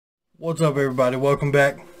What's up, everybody? Welcome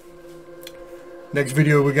back. Next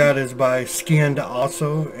video we got is by SKYND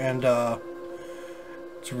also, and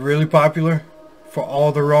it's really popular for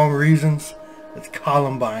all the wrong reasons. It's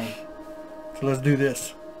Columbine. So let's do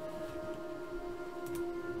this.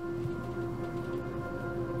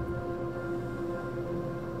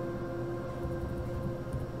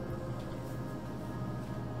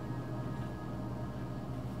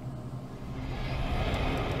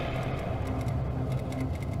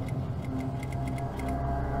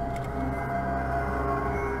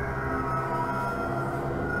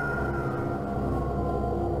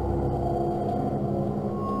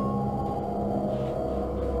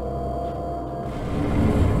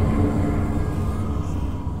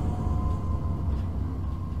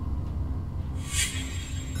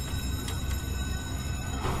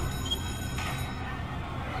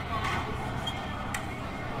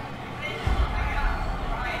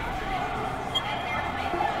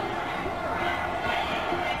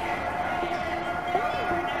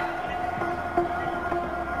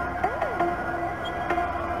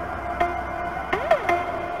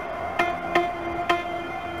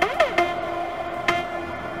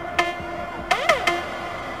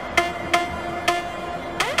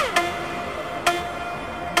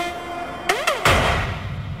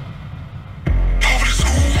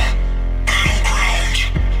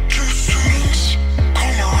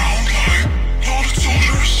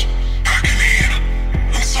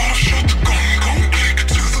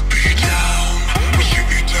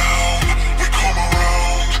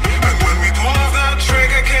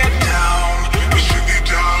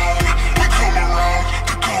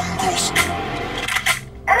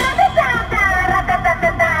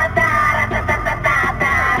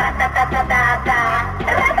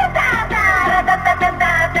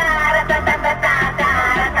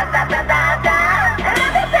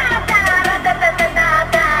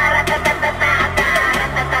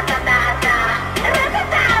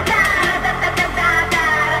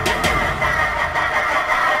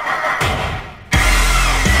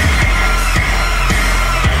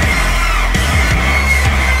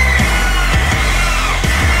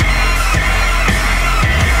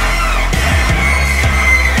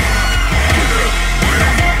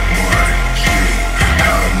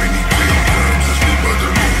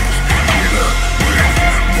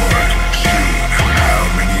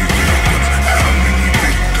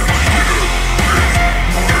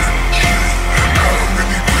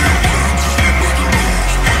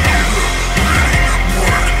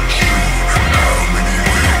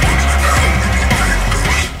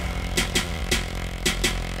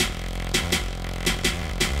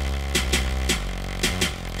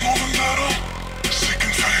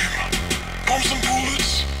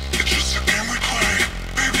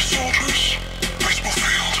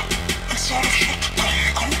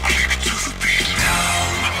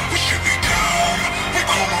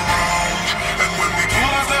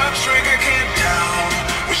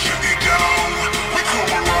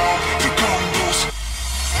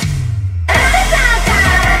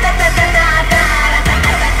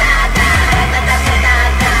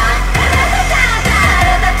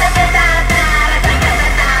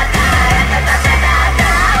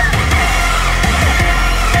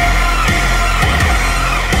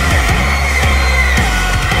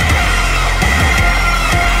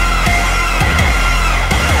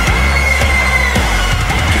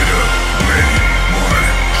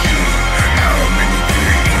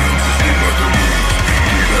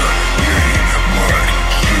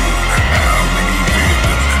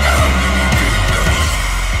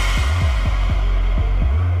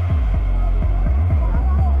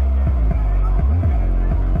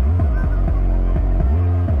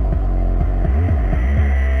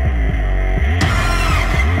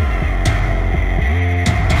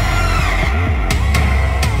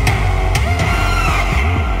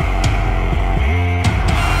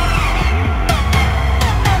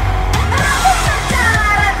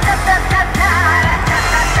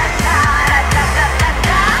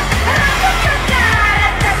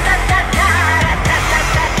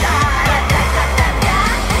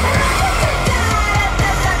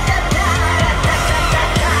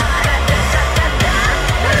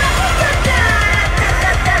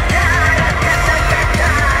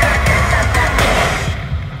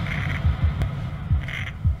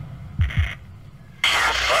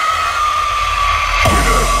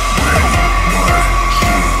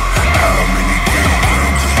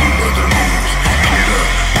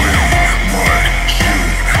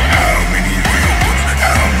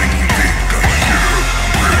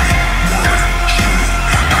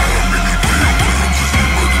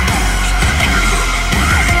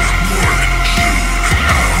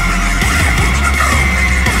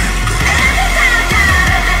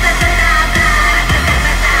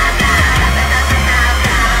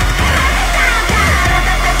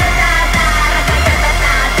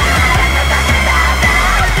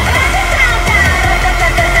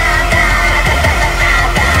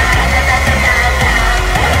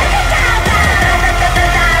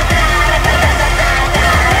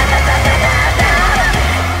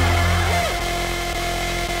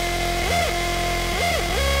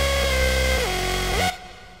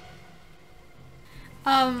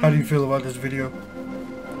 How do you feel about this video?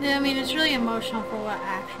 Yeah, I mean, it's really emotional for what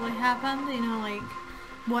actually happened, you know, like,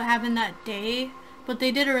 what happened that day. But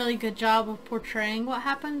they did a really good job of portraying what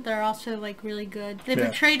happened. They're also, like, really good. They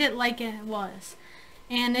portrayed it like it was.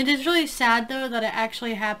 And it is really sad, though, that it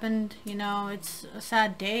actually happened. You know, it's a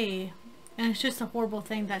sad day. And it's just a horrible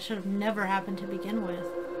thing that should have never happened to begin with.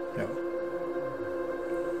 Yeah.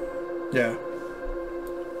 Yeah.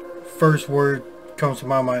 First word comes to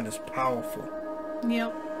my mind is powerful.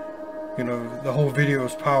 Yep. You know, the whole video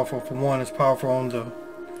is powerful. For one, it's powerful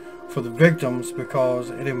for the victims because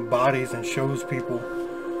it embodies and shows people,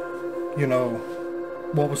 you know,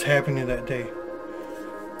 what was happening that day.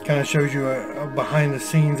 Kind of shows you a behind the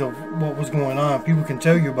scenes of what was going on. People can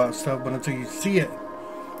tell you about stuff, but until you see it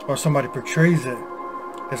or somebody portrays it,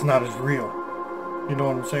 it's not as real. You know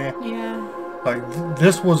what I'm saying? Yeah. Like,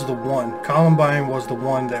 this was the one. Columbine was the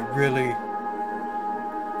one that really,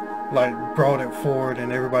 like, brought it forward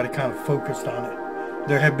and everybody kind of focused on it.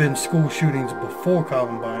 There had been school shootings before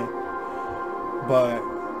Columbine, but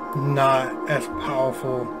not as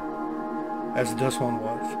powerful as this one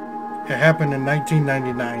was. It happened in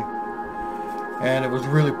 1999, and it was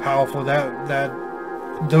really powerful.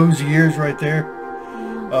 Those years right there,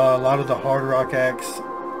 a lot of the hard rock acts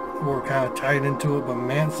were kind of tied into it, but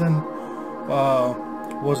Manson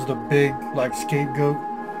was the big, like, scapegoat.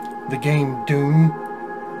 The game Doom,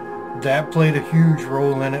 that played a huge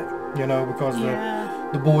role in it, you know, because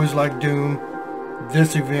the boys like Doom.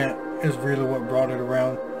 This event is really what brought it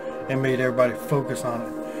around and made everybody focus on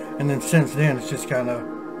it. And then since then, it's just kind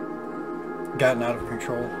of gotten out of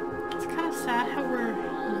control. It's kind of sad how we're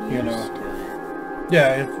used to it.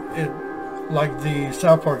 Yeah, it like the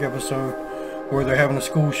South Park episode where they're having a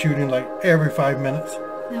school shooting like every 5 minutes.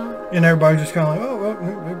 No. And everybody's just kind of like, oh,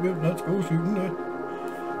 well, that's school shooting.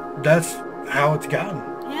 That's how it's gotten.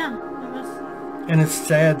 Yeah. And it's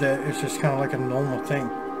sad that it's just kind of like a normal thing.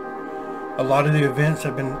 A lot of the events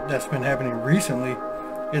that's been happening recently,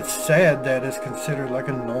 it's sad that it's considered like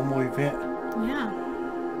a normal event. Yeah.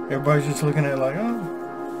 Everybody's just looking at it like,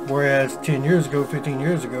 oh. Whereas 10 years ago, 15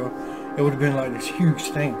 years ago, it would have been like this huge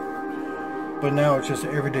thing. But now it's just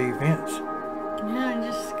everyday events. Yeah,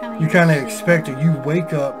 just kind of. You kind of expect it. You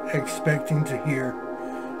wake up expecting to hear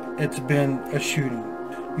it's been a shooting.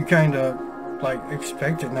 You kind of like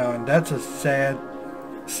expect it now, and that's a sad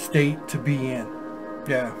state to be in.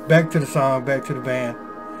 Yeah, back to the song, back to the band.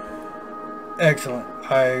 Excellent.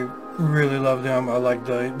 I really love them. I like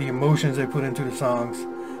the emotions they put into the songs,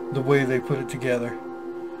 the way they put it together.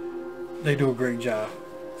 They do a great job.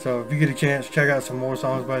 So if you get a chance, check out some more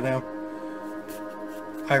songs by them.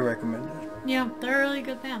 I recommend it. Yeah, they're a really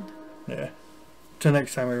good band. Yeah. Till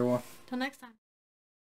next time, everyone. Till next time.